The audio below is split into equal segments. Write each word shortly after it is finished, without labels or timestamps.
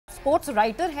Sports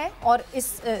writer हैं और इस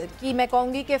की मैं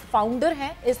कहूँगी कि फाउंडर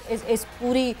हैं इस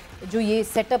पूरी जो ये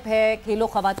सेटअप है खेलो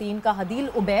ख़वातीन का, हदील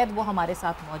उबैद, वो हमारे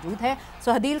साथ मौजूद हैं।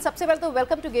 सो हदील, सबसे पहले तो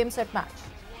welcome to game set match.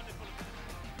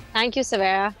 Thank you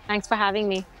Savera, thanks for having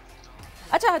me.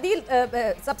 अच्छा हदील,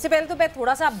 सबसे पहले तो मैं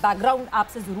थोड़ा सा बैकग्राउंड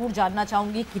आपसे ज़रूर जानना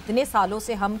चाहूँगी। कितने सालों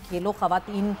से हम खेलो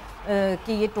ख़वातीन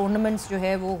के ये टूर्नामेंट्स जो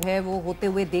है वो होते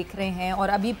हुए देख रहे हैं, और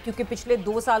अभी क्योंकि पिछले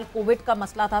 2 साल कोविड का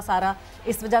मसला था सारा,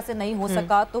 इस वजह से नहीं हो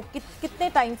सका, तो कितने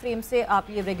टाइम फ्रेम से आप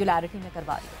ये रेगुलरिटी में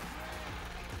करवा रहे हैं?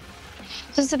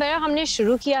 तो सवेरा हमने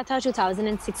शुरू किया था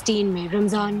 2016 में,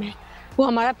 रमज़ान में। वो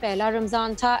हमारा पहला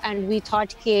रमज़ान था एंड वी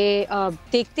थॉट के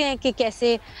देखते हैं कि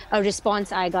कैसे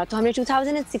रिस्पांस आएगा। तो हमने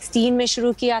 2016 में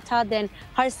शुरू किया था। देन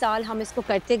हर साल हम इसको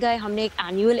करते गए। हमने एक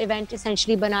एनुअल इवेंट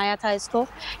एसेंशली बनाया था इसको,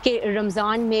 कि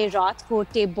रमज़ान में रात को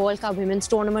टेप बॉल का वुमेंस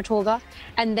टूर्नामेंट होगा।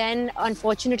 एंड देन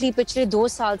अनफॉर्चुनेटली पिछले 2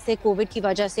 साल से कोविड की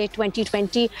वजह से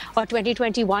 2020 और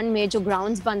 2021 में जो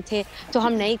ग्राउंड्स बंद थे तो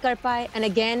हम नहीं कर पाए। एंड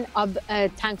अगेन अब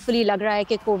थैंकफुली लग रहा है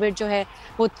कि कोविड जो है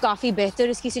वो काफ़ी बेहतर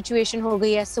इसकी सिचुएशन हो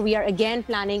गई है। So we are again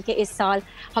planning कि इस साल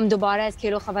हम दोबारा इस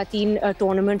खेलो ख़वातीन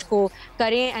टूर्नामेंट को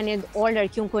करें एंड और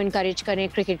लड़कियों को इनकरेज करें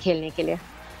क्रिकेट खेलने के लिए।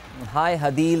 हाय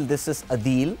Hadeel, this is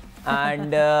Adeel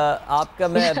and आपका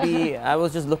मैं अभी I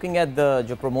was just looking at the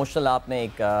जो प्रमोशनल आपने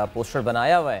एक पोस्टर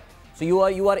बनाया हुआ है, so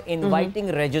you are inviting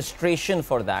registration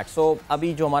for that. सो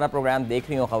अभी जो हमारा प्रोग्राम देख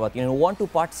रही हो ख़वातीन who want to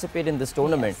participate in this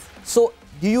tournament, so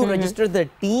do you register the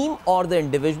team or the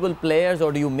individual players,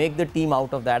 or do you make the team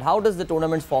out of that? How does the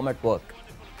tournament's format work?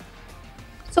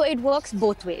 So it works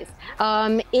both ways.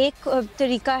 एक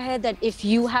तरीका है that if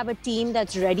you have a team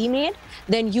that's ready made,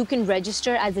 then you can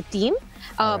register as a team.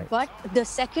 But the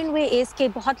second way is कि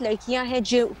बहुत लड़कियां हैं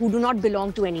जो who do not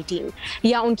belong to any team,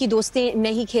 या उनकी दोस्तें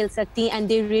नहीं खेल सकती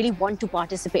and they really want to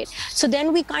participate. So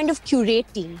then we kind of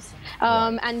curate teams.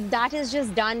 And that is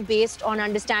just done based on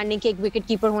understanding कि एक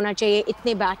wicket keeper होना चाहिए,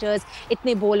 इतने batters,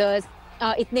 इतने bowlers,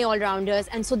 itne all-rounders,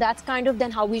 and so that's kind of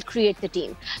then how we'll create the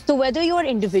team. So whether you're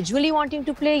individually wanting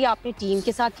to play या अपने team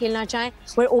के साथ खेलना चाहें,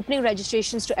 we're opening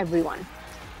registrations to everyone.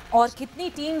 और कितनी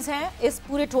टीम्स हैं इस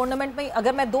पूरे टूर्नामेंट में?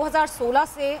 अगर मैं 2016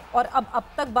 से और अब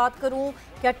तक बात करूं,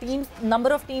 क्या टीम्स,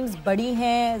 नंबर ऑफ टीम्स बड़ी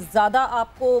हैं, ज़्यादा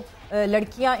आपको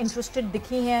लड़कियां इंटरेस्टेड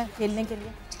दिखी हैं खेलने के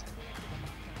लिए?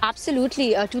 Absolutely.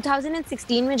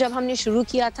 2016 में जब हमने शुरू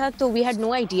किया था तो वी हैड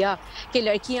नो आइडिया कि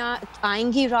लड़कियां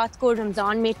आएंगी रात को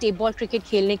रमज़ान में टेप बॉल क्रिकेट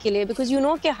खेलने के लिए, बिकॉज यू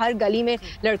नो कि हर गली में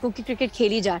लड़कों की क्रिकेट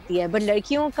खेली जाती है, बट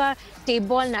लड़कियों का tape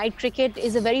ball night cricket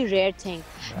is a very rare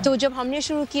thing. तो जब हमने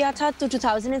शुरू किया था तो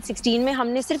 2016 में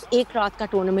हमने सिर्फ एक रात का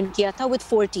टूर्नामेंट किया था विद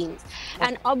 4 टीम्स,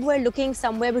 एंड अब we are looking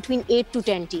somewhere between 8 to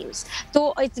 10 teams.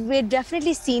 तो it's we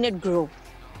definitely seen it grow.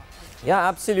 Yeah,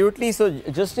 absolutely. So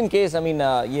just in case, I mean,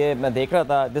 ये मैं देख रहा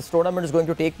था, this tournament is going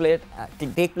to take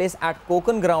place at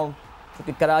Kokan Ground, जो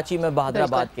कि कराची में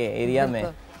बहादराबाद के एरिया में,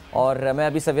 और मैं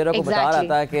अभी सवेरा को बता रहा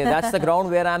था कि that's the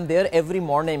ground where I'm there every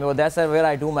morning, that's where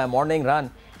I do my morning run.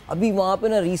 अभी वहाँ पे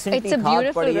ना रिसेंटली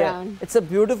खाद पड़ी है, it's a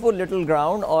beautiful little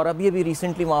ground, और अभी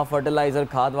रिसेंटली वहाँ फर्टिलाइजर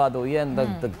खाद वाद हुई है, and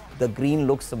the green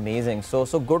looks amazing.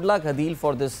 So good luck Hadeel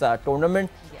for this tournament.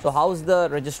 So how's the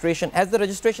registration? Has the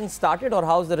registration started, or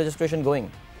how's the registration going?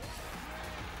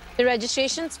 The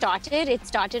registration started.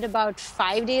 It started about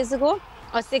 5 days ago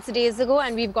or 6 days ago,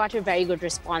 and we've got a very good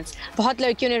response. बहुत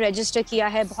लड़कियों ने register किया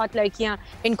है, बहुत लड़कियां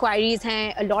inquiries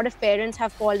हैं. A lot of parents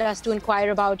have called us to inquire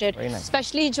about it. Nice.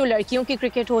 Especially जो लड़कियों की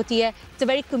cricket होती है, it's a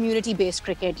very community-based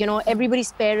cricket. You know,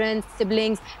 everybody's parents,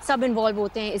 siblings, सब involve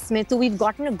होते हैं इसमें. So we've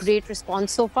gotten a great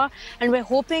response so far, and we're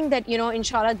hoping that, you know,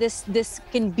 inshallah this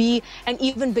can be an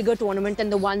even bigger tournament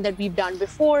than the one that we've done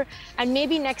before. And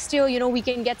maybe next year, you know, we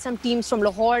can get some teams from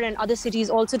Lahore and other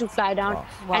cities also to fly down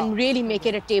and really make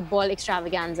it a tape ball extravaganza.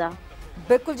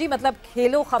 बिल्कुल जी, मतलब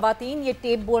खेलो ख़वातीन ये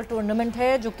tape ball tournament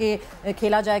है जो कि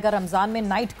खेला जाएगा रमज़ान में.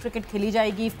 नाइट क्रिकेट खेली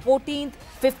जाएगी 14th,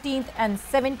 15th एंड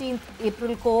 17th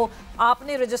अप्रैल को.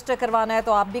 आपने रजिस्टर करवाना है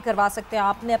तो आप भी करवा सकते हैं,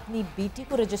 आपने अपनी बेटी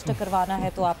को रजिस्टर करवाना है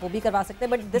तो आप वो भी करवा सकते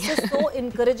हैं. But this is so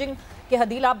encouraging कि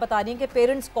हदील आप बता रही हैं कि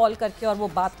पेरेंट्स कॉल करके और वो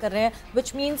बात कर रहे हैं,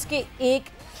 विच मीन्स कि एक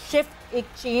शिफ्ट, एक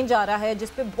चेंज आ रहा है जिस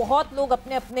पे बहुत लोग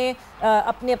अपने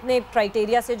अपने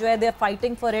क्राइटेरिया से जो है they are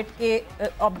fighting for it.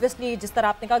 कि ऑब्वियसली जिस तरह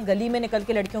आपने कहा गली में निकल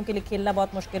के लड़कियों के लिए खेलना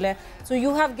बहुत मुश्किल है. So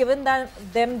you have given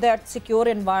them that secure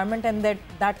environment and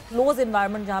that close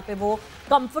environment जहाँ पे वो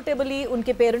कंफर्टेबली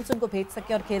उनके पेरेंट्स उनको भेज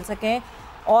सकें और खेल सकें.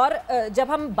 और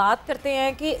जब हम बात करते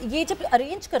हैं कि ये जब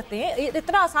अरेंज करते हैं,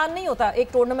 इतना आसान नहीं होता एक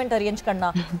टूर्नामेंट अरेंज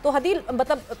करना, तो हदील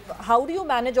मतलब how do you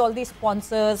manage all the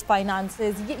sponsors,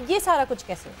 finances, ये सारा कुछ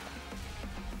कैसे होता है?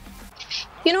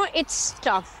 You know, it's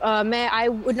tough. I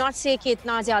would not say कि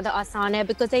इतना ज़्यादा आसान है,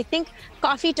 because I think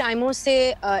काफ़ी टाइमों से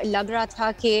लग रहा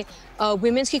था कि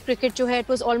women's की cricket जो है, it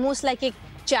was almost like a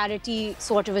charity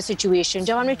sort of a situation.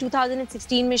 जब हमने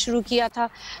 2016 में शुरू किया था,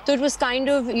 तो it was kind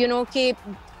of, you know, कि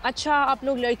अच्छा आप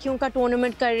लोग लड़कियों का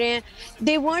टूर्नामेंट कर रहे हैं,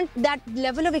 they weren't, that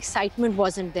level of excitement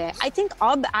wasn't there. I think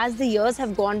अब as the years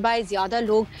have gone by, ज़्यादा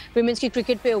लोग women's की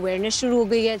cricket पे awareness शुरू हो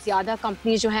गई है, ज़्यादा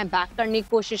companies जो हैं back करने की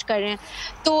कोशिश कर रहे हैं.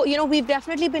 तो you know, we've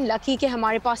definitely been lucky कि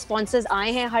हमारे पास sponsors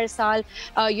आए हैं हर साल.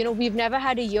 You know, we've never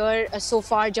had a year so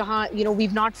far जहाँ you know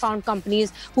we've not found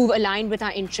companies who've aligned with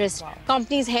our interests. Wow.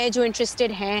 Companies हैं जो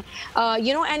interested हैं,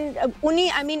 you know, and उन्हीं,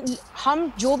 I mean,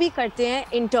 हम जो भी करते हैं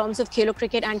in terms of Khelo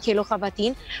cricket and खेलो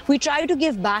खवातीन, we try to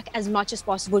give back as much as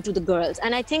possible to the girls.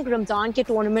 And I think Ramzan के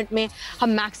tournament में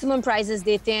हम maximum prizes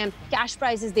देते हैं, cash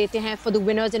prizes देते हैं for the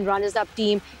winners and runners up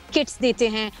team, kits देते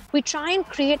हैं. We try and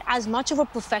create as much of a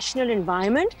professional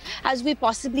environment as we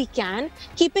possibly can,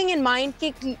 keeping in mind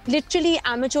कि literally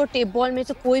amateur tape ball में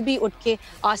तो कोई भी उठ के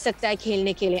आ सकता है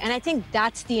खेलने के लिए. And I think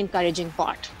that's the encouraging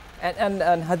part. And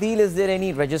Hadil, is there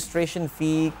any registration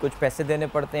fee? कुछ पैसे देने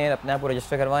पड़ते हैं अपने आप को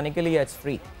register करवाने के लिए, या it's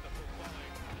free?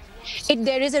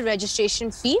 There is a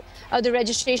registration fee. The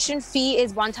registration fee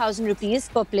is 1,000 rupees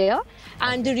per player.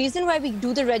 And the reason why we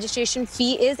do the registration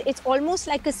fee is it's almost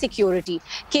like a security.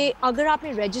 कि अगर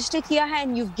आपने register किया है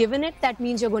and you've given it, that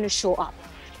means you're going to show up.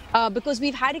 Because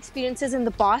we've had experiences in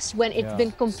the past when it's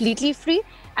been completely free,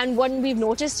 and what we've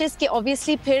noticed is that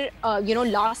obviously फिर you know,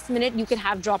 last minute you can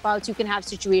have dropouts, you can have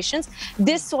situations.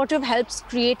 This sort of helps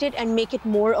create it and make it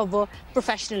more of a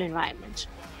professional environment.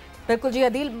 बिल्कुल जी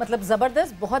अदील, मतलब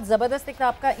ज़बरदस्त, बहुत ज़बरदस्त एक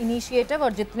आपका initiative,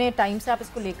 और जितने टाइम से आप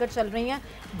इसको लेकर चल रही हैं,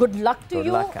 good luck to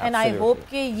you. And I hope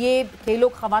कि ये खेलो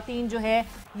खवातीन जो है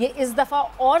ये इस दफ़ा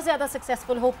और ज़्यादा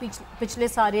सक्सेसफुल हो पिछले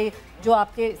सारे जो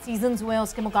आपके सीजन्स हुए हैं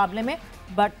उसके मुकाबले में.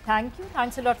 But thank you,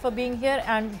 thanks a lot for being here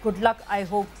and good luck. I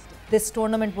hope this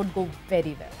tournament would go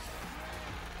very well.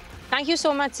 Thank you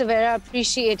so much, Savera.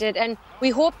 Appreciate it. And we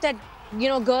hope that, you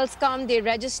know, girls come, they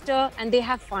register and they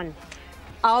have fun.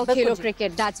 Our Khelo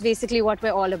cricket, that's basically what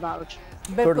we're all about.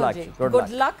 बिल्कुल जी.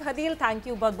 Good luck Hadil. Thank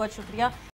you, बहुत बहुत शुक्रिया.